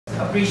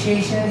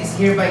appreciation is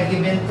hereby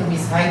given to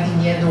Ms. Heidi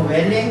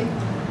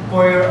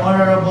for your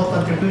honorable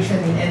contribution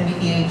in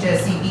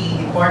NBTHS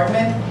CTE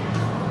department.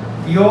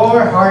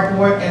 Your hard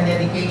work and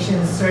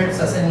dedication serves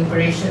as an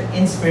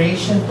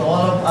inspiration to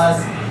all of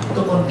us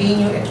to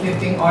continue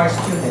equipping our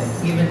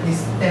students, given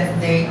this 10th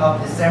day of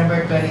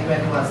December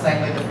 2021, signed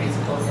by the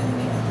principal and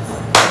me.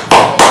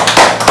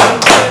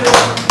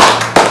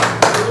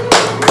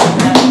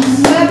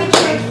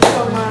 Thank you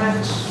so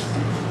much.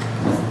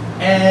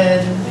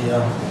 And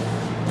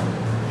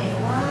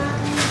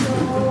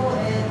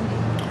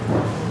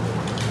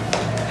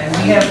and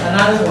we have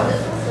another one.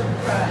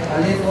 A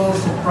little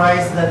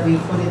surprise that we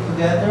put it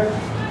together.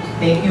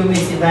 Thank you,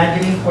 Miss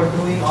Evangeline, for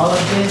doing all of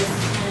this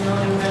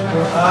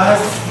for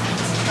us.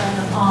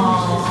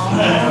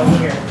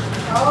 Here.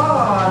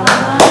 Oh,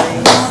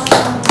 nice.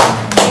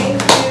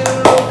 Thank you.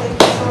 Thank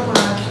you so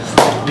much.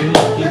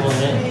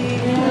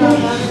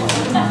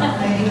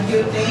 Thank you.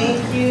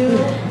 Thank you.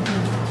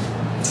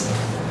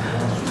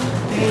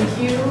 Thank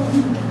you.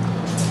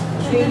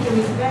 Thank you,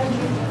 Miss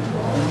Becky.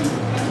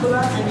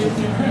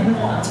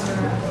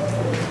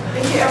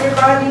 Thank you,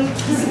 everybody.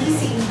 Kissy,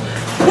 kissy.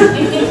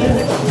 Thank you.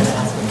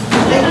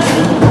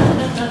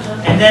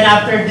 And then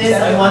after this,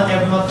 I want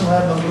everyone to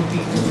have a group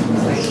picture.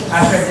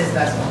 After this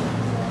last one.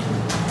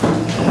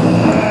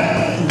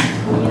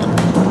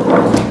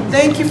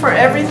 Thank you for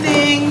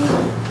everything.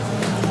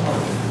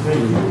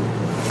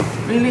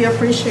 Really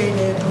appreciate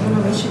it. I'm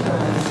gonna miss you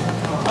guys.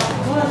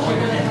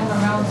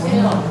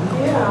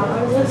 Yeah,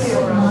 I will be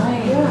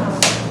around. Yeah.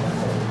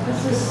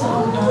 This is so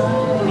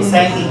nice. Miss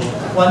Heidi,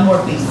 one more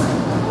please.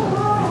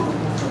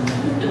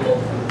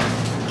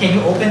 Can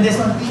you open this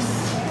one please?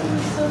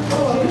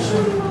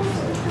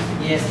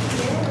 Yes.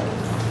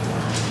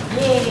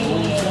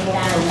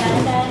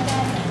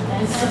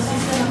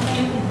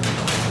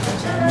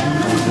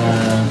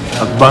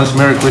 Advance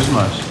Merry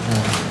Christmas.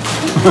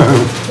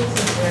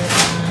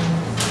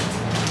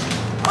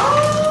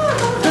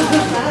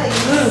 Nice.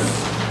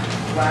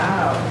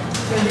 Wow.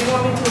 So do you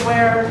want me to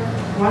wear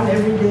one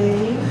every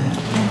day?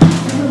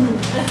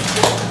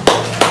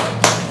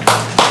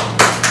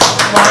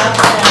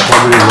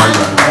 Probably one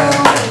guy.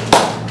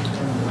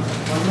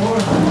 One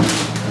more.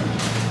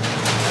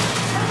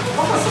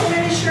 Oh, so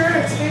many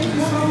shirts. Thank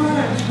you so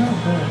much.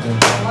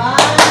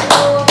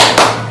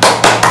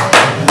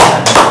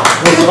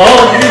 It's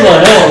all you know.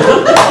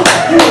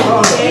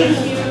 Thank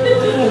you.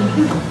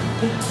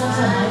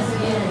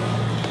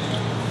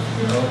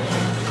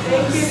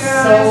 Thank you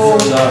guys so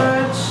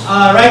much.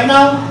 Right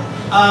now,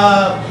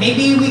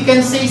 maybe we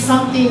can say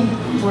something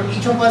for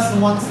each of us who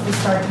wants to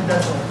start with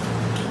us.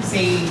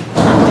 Say,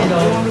 you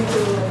know,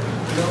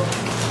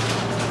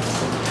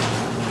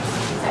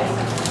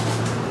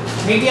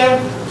 maybe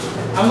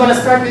I'm gonna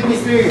start with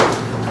Miss Miriam.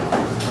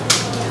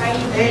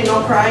 Hey,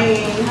 no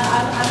crying.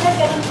 I'm not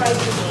gonna cry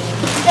today.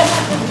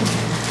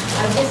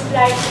 I'd just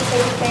like to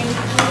say thank you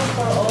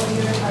for all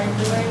your hard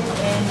work,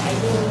 and I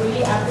do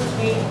really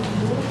appreciate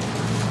you.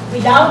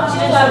 Without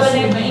you, I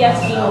wouldn't be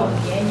as you,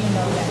 and you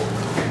know that.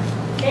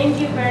 Thank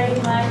you very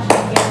much.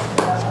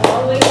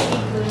 Always be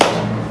good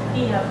and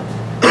be happy.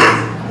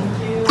 Thank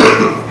you.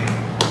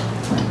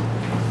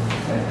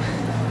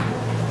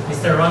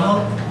 Mr.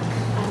 Ronald?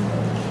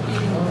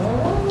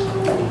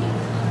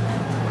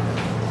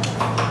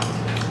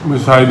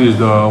 Miss Heidi is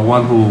the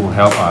one who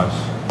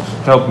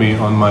helped me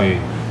on my,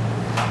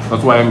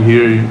 that's why I'm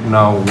here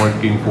now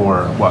working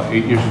for, what,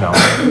 8 years now.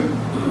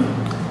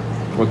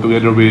 We're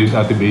together with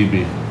Ate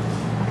Baby.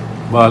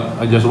 But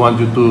I just want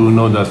you to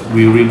know that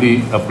we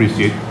really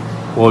appreciate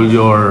all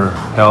your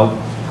help,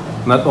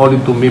 not only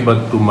to me,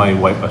 but to my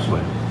wife as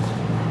well.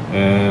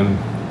 And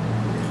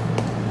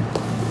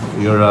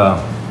you're an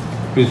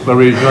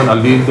inspiration, a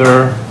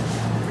leader,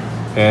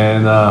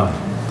 and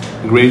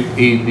great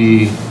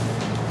AD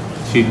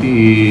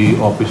CTE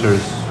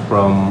officers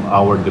from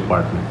our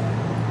department.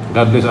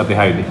 God bless Ate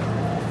Heidi.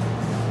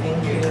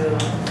 Thank you.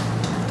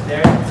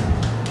 Derek?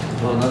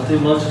 Well,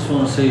 nothing much. Just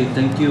want to say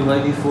thank you,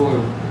 Heidi, for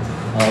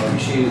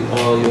appreciate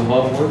all your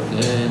hard work,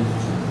 and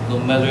no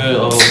matter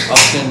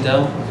ups and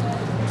down,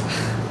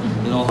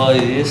 you know how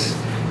it is.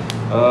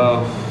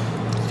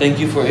 Thank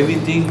you for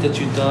everything that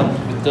you've done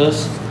with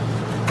us.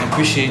 I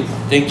appreciate it.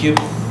 Thank you.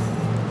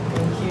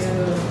 Thank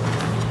you.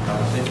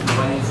 Thank you,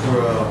 Manny,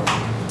 for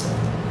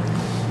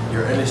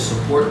your endless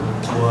support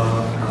to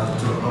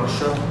our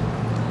show.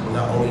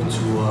 Not only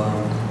to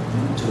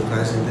the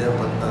guys in there,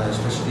 but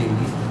especially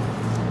me.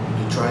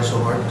 You try so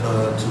hard to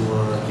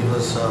give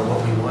us what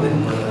we wanted,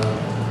 but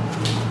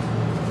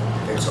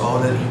it's all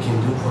that you can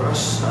do for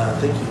us.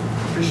 Thank you.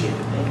 Appreciate it.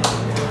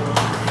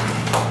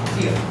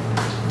 Here.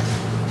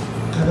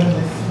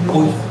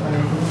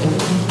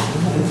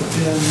 It's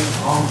been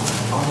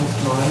almost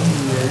 9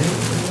 years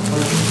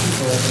working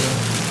together,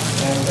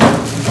 and I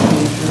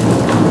appreciate your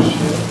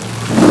leadership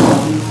all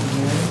these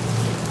years.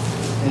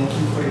 Thank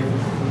you for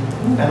everything.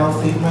 And I'll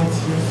save my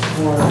tears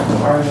for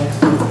our next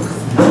week.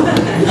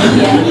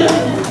 Thank you.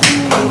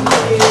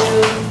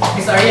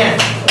 Miss Ariane?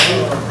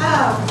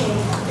 Oh, okay.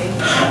 Thank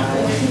you.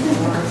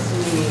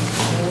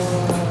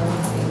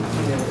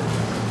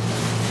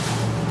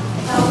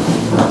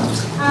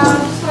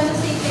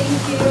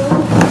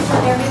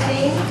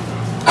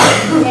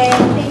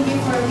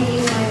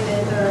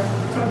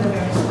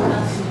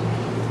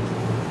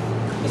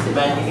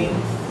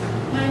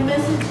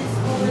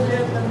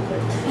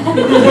 Okay.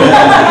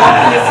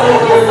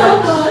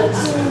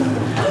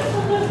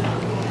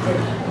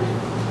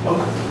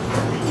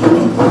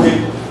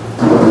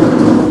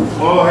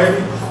 Well,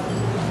 Heidi,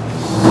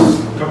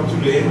 come to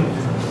the end.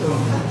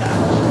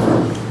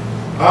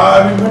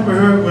 I remember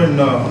her when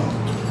I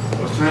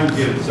was trying to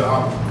get a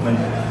job when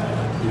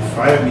they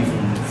fired me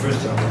from the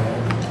first job I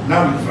had.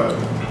 Now we fired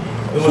me.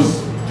 It was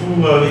two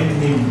ladies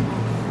named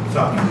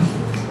Taki.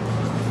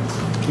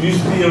 We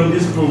used to be on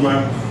this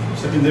program,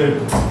 secondary.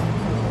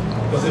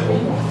 Was it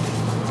Alone?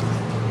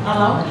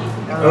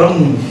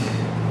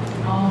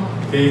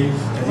 Oh. Okay.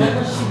 What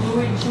was she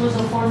doing? She was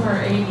a former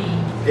AD.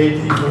 AD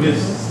for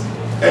this.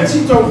 And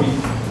she told me,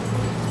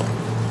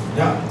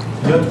 yeah,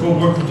 you have to go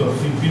work with the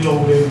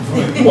Filipino lady for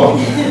the Cuba.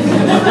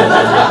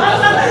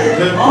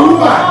 Oh,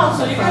 wow.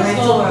 So you guys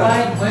go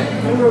right way.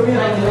 Remember we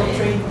had a little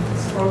trade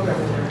program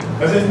there.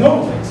 I said,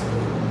 no,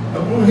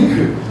 I'm going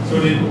here. So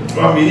they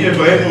brought me here,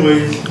 but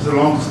anyways, it's a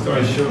long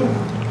story short.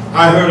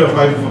 I heard of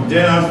Heidi from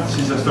then on,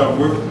 since I started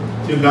work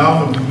till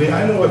now. I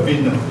know I've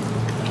been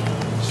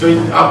straight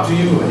up to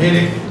you, a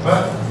headache,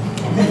 but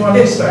I'm on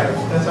this side.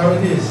 That's how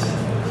it is.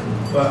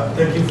 But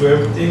thank you for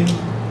everything.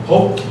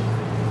 Hope you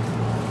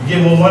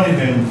get more money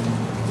than,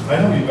 I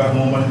know you got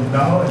more money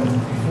now and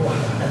before.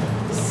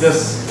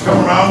 Just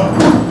come around.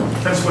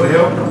 Thanks for the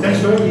help. Thanks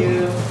for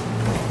everything.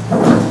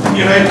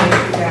 Good night. Thank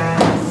you guys.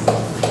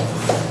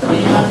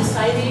 Miss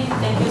Heidi,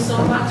 thank you so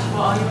much for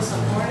all your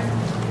support. I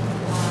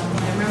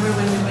remember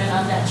when we went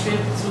on that trip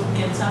to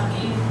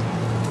Kentucky,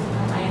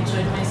 I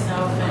enjoyed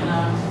myself, and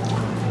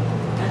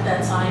at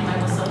that time I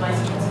was a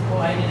vice principal.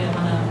 I didn't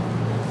want to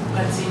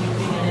continue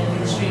being an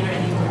administrator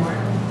anymore.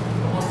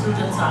 I threw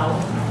the towel.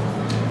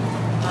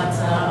 But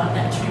on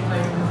that trip I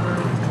remember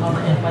all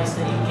the advice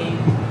that you gave.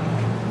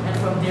 And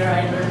from there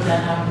I learned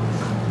that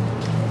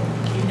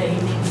in the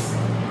evenings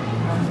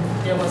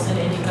there wasn't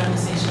any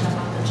conversation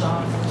about the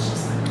job. It was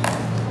just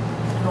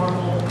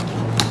normal.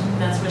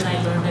 That's when I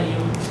learned that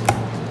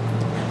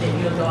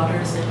your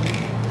daughters and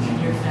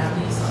your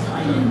families on the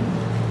island.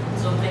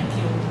 So thank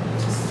you.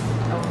 Just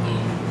help me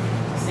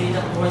say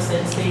the course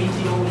and stay in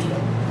DOE,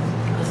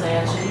 because I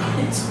actually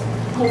went to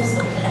most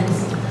of it.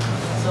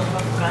 So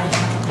for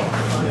Friday,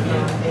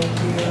 Thank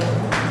you.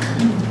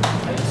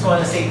 I just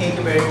want to say thank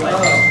you very much.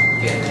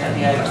 Okay,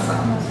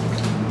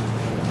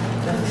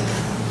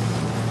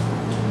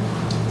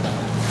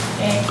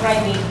 And cry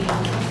baby.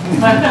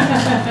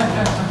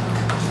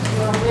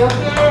 You'll be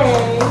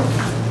okay.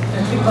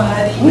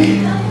 Everybody.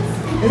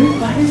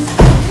 Everybody's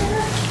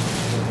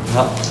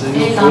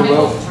Hey, Tommy,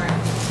 bro.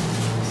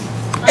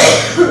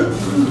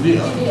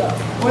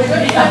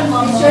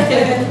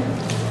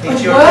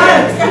 It's your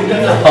What?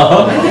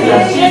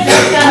 She's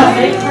just gonna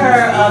make her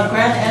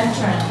grand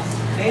entrance.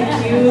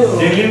 Thank you.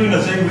 They live in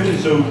the same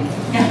village, so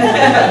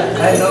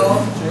I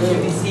know. She'll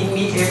be seeing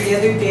me every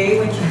other day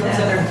when she comes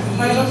on her feet.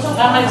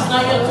 Mama, it's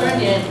not your turn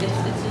yet. It's just...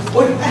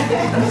 Oh,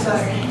 I'm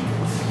sorry.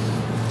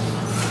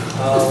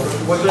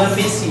 we're gonna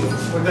miss you.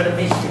 We're gonna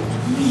miss you.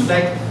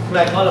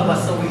 Like all of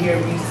us over here,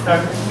 we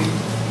start with you.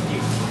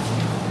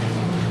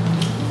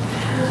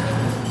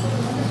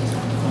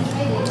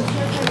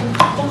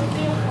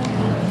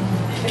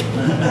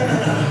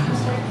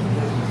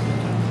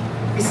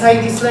 Miss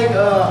Heidi is like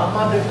a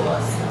mother to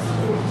us.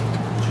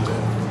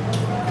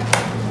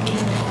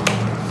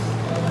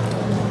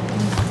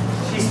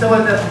 She's the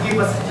one that gave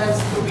us a chance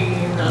to be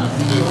in.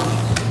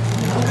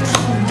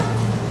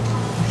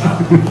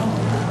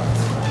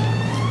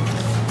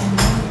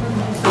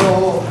 So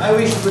I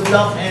wish good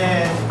luck,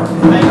 and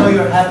I know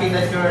you're happy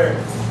that you're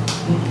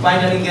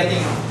finally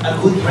getting a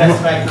good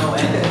rest right now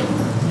and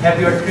have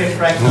your trip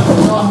right now.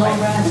 No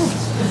rest.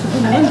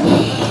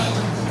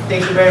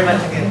 Thank you very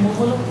much again.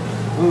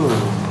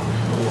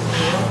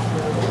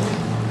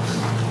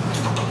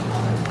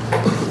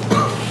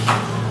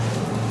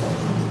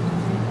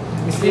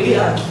 Miss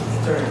Lydia,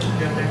 turn.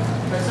 Your turn.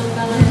 Person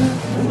ka lang.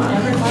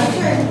 Everybody.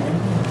 Person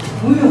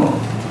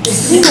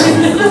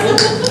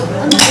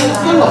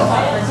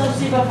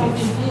siba from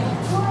India.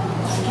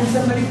 Can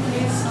somebody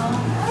please?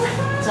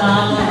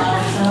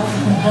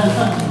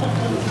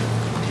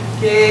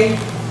 Okay.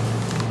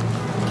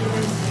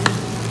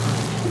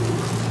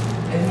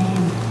 I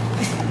mean,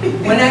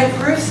 when I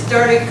first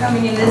started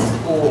coming in this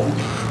school,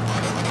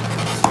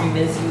 just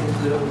reminiscing the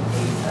good old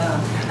days.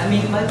 I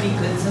mean, it might be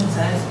good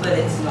sometimes, but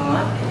it's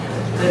not.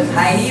 Because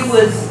Heidi you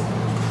was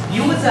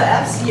an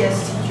FCS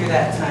teacher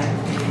that time.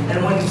 And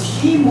when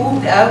she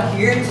moved out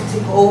here to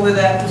take over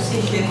that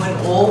position, when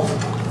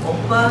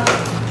Opa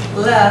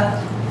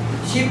left,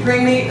 she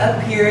bring me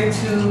up here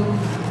to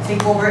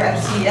take over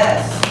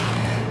FCS.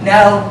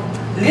 Now,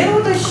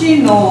 little does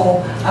she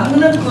know, I'm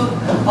gonna cook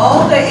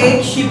all the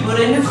eggs she put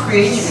in the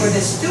fridge for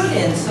the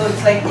students. So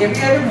it's like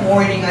every other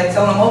morning I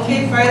tell them,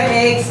 okay, fry the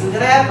eggs, we're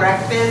gonna have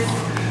breakfast.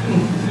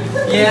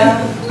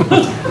 Yeah.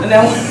 And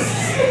then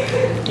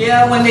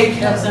when they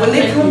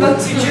come back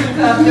to your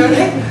cup, they're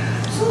like,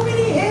 so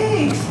many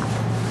eggs.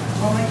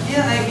 I'm like,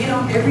 yeah, I eat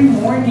them every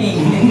morning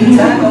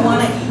anytime I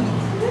wanna eat.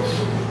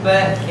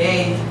 But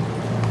hey,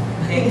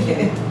 thank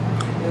you.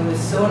 It was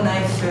so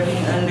nice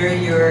serving under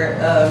your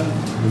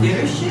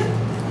leadership,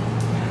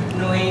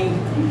 knowing,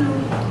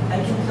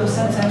 I can feel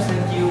sometimes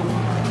with you,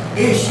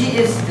 if she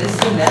is this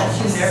and that,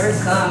 she never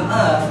come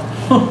up,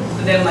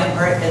 but then my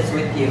heart is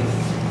with you.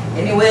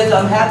 Anyways,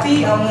 I'm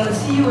happy. I'm going to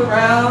see you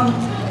around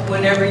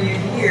whenever you're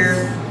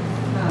here.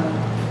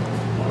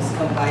 Just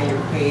come by your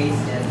place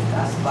and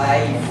pass by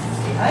and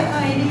say hi,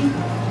 Heidi.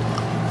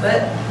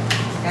 But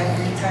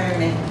after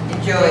retirement,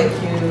 enjoy.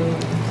 Thank you.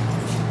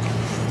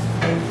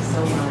 Thank you so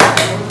much.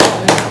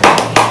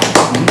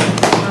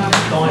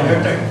 Don't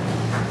hurt her.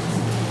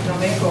 No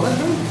me jodas.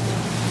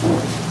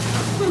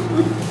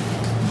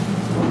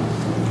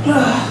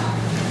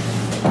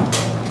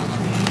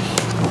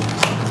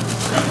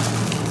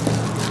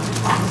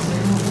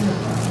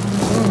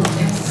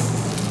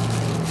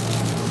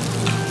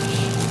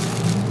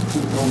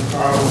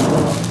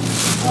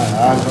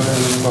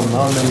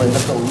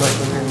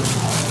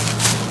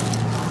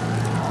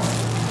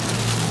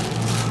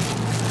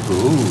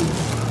 Ooh.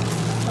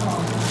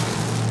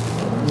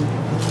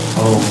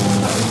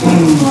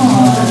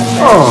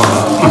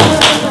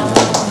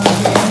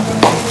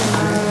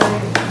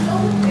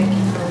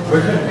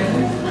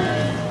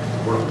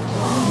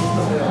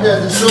 Yeah,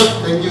 the short,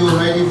 thank you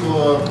Heidi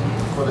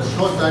for the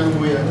short time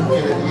we are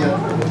together here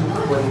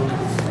when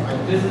I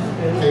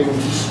came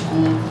to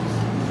school.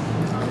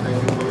 Thank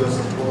you for your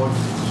support,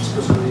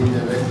 especially the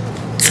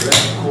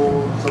electrical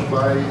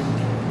supplies.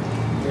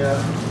 Yeah.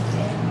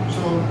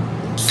 So,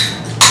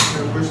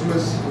 Merry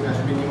Christmas and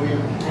Happy New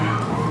Year.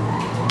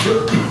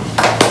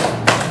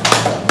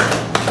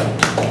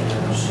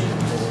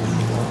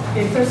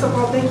 Okay, first of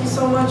all, thank you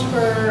so much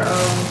for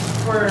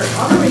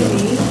honoring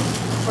me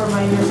for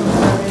my years of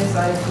service.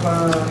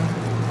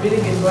 I've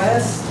really been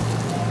blessed,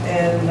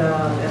 and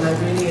I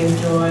really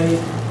enjoyed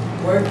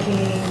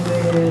working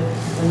with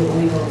the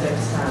legal tech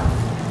staff.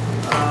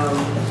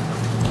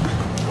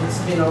 It's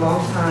been a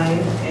long time,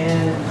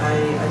 and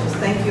I just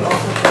thank you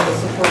also for the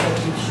support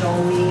that you've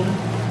shown me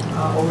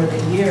over the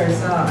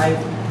years.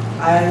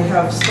 I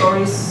have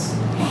stories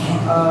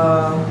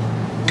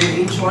with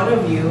each one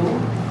of you,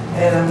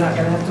 and I'm not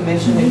going to have to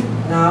mention it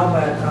now,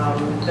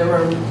 but there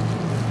were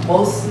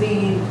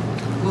mostly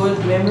good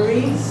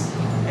memories,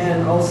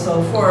 and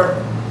also for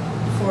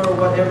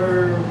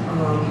whatever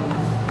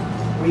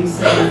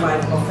reason, if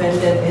I've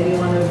offended any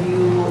one of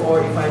you,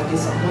 or if I've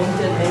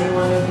disappointed any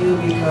one of you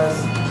because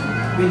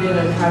we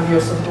didn't have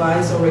your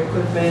supplies or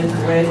equipment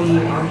ready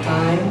on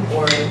time,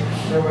 or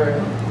there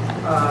were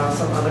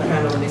some other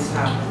kind of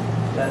mishap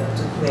that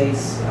took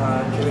place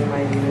during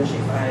my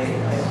leadership, I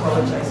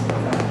apologize for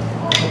that.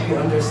 I hope you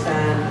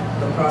understand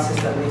the process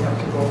that we have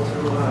to go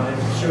through.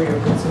 I'm sure your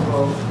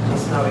principal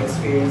is now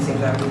experiencing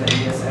that with the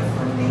ESF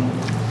funding.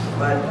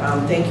 But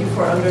thank you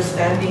for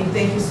understanding.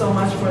 Thank you so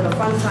much for the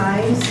fun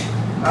times,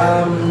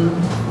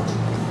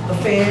 the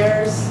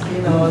fairs,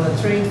 the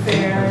trade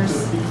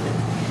fairs,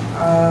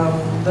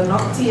 the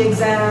NOCTI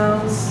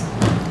exams,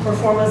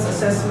 performance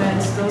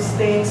assessments, those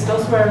things.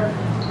 Those were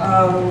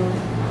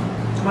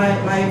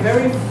my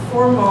very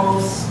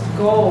foremost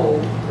goal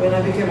when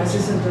I became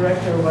assistant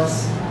director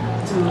was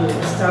to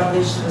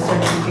establish the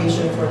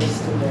certification for the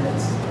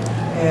students.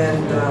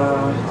 And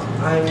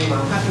I'm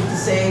happy to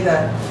say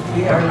that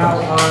we are now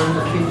on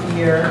the 5th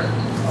year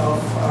of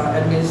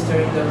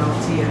administering the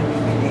NOCTI, and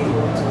we've been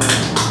able to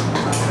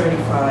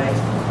certify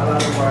a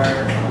lot of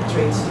our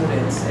trade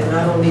students. And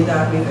not only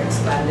that, we've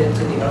expanded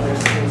to the other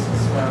schools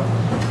as well.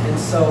 And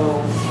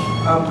so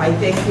I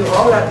thank you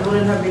all. That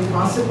wouldn't have been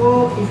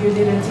possible if you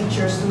didn't teach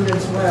your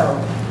students well.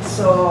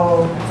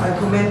 So I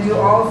commend you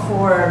all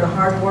for the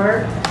hard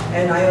work.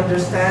 And I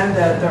understand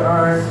that there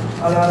are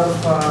a lot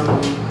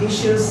of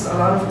issues, a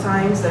lot of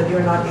times that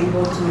you're not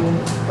able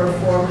to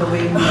perform the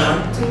way you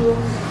want to.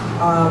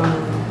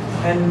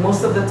 And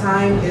most of the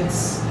time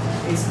it's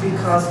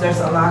because there's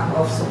a lack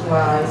of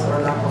supplies or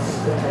lack of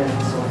equipment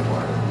and so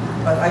forth.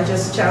 But I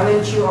just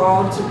challenge you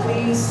all to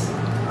please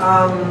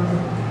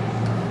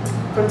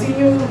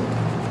continue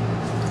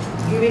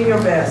giving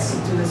your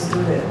best to the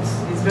students.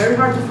 It's very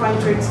hard to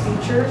find trades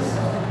teachers,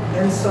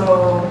 and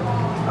so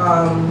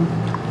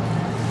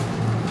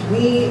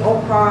we,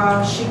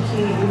 OPA,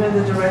 Shiki, even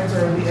the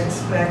director, we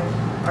expect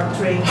our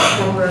trade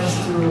programs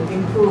to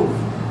improve,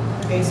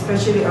 okay,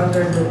 especially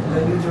under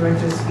the new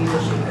director's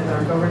leadership, and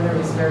our governor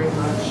is very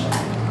much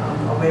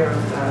aware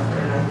of that,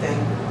 and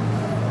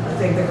I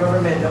thank the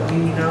government that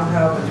we now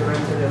have a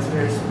director that's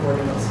very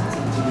supportive of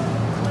CTG.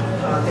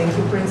 Thank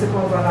you,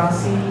 Principal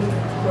Valasi,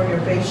 for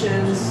your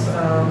patience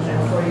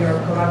and for your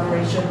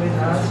collaboration with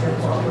us, your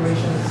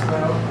cooperation as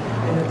well,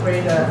 and I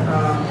pray that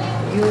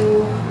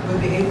you will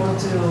be able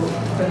to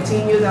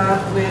continue that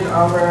with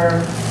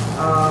our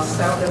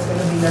staff that's going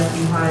to be left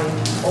behind.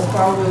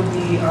 OPA will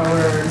be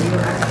our new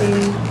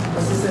acting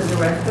assistant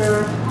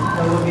director.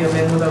 There will be a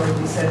memo that will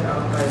be sent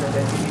out by the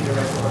deputy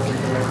director or the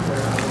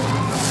director.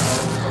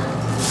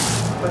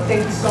 But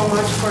thank you so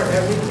much for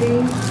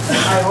everything.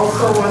 I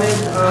also wanted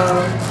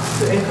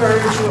to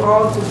encourage you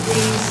all to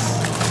please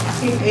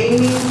keep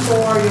aiming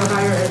for your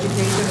higher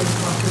education if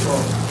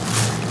possible.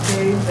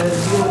 Okay, the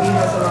DOE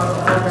has a lot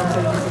of programs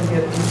that you can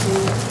get into.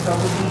 That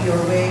would be your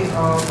way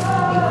of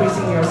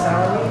increasing your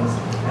salaries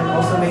and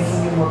also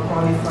making you more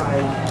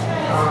qualified.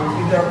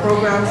 If there are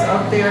programs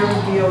out there with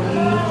DOE,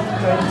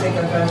 try to take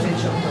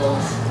advantage of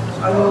those.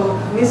 I will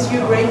miss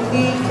you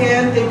greatly,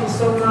 Ken. Thank you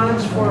so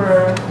much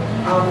for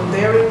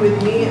bearing with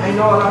me. I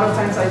know a lot of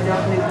times I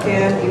dealt with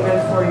Ken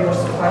even for your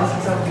supplies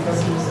and stuff because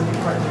he was a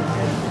department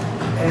head.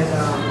 And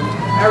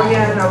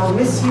Ariane, I will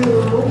miss you.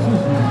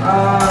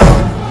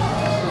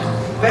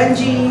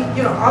 Benji,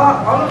 you know,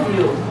 all of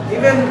you.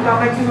 Even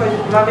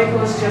Lameko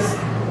was just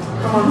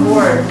come on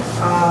board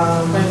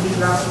the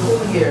last school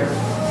year.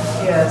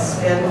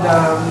 Yes, and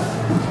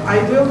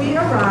I will be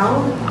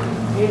around.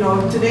 You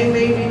know, today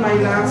may be my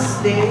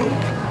last day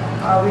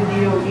with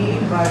DOE,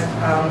 but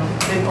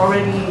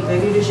the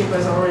leadership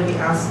has already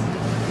asked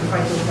if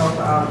I could help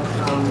out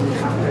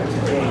after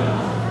today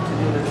to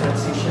do the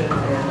transition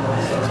and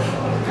also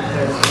if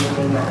there's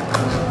anything that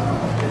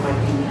they might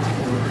need to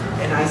do.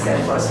 And I said,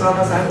 for as long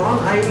as I'm on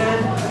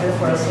island and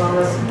for as long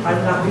as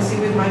I'm not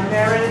busy with my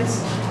parents,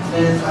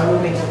 then I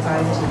will make the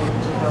time to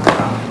help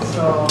out.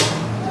 So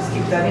just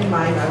keep that in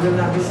mind. I will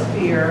not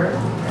disappear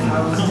and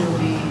I will still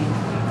be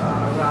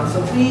around.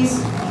 So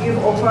please give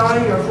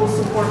Opa your full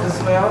support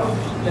as well,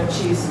 that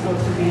she's going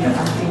to be the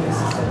acting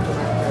assistant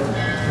director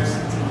for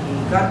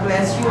CTE. God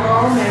bless you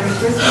all. Merry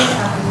Christmas,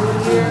 Happy New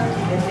Year,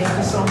 and thank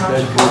you so much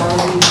for all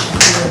these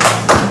years.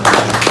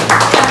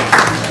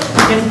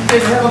 Can we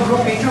have a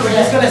group picture? We're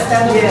just gonna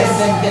stand up and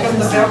then get on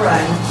the bell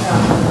rang.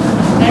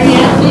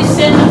 Marianne, please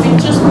send the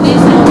pictures,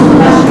 please, so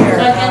I Sure.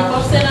 can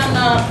post it on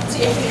the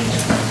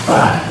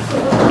CFH.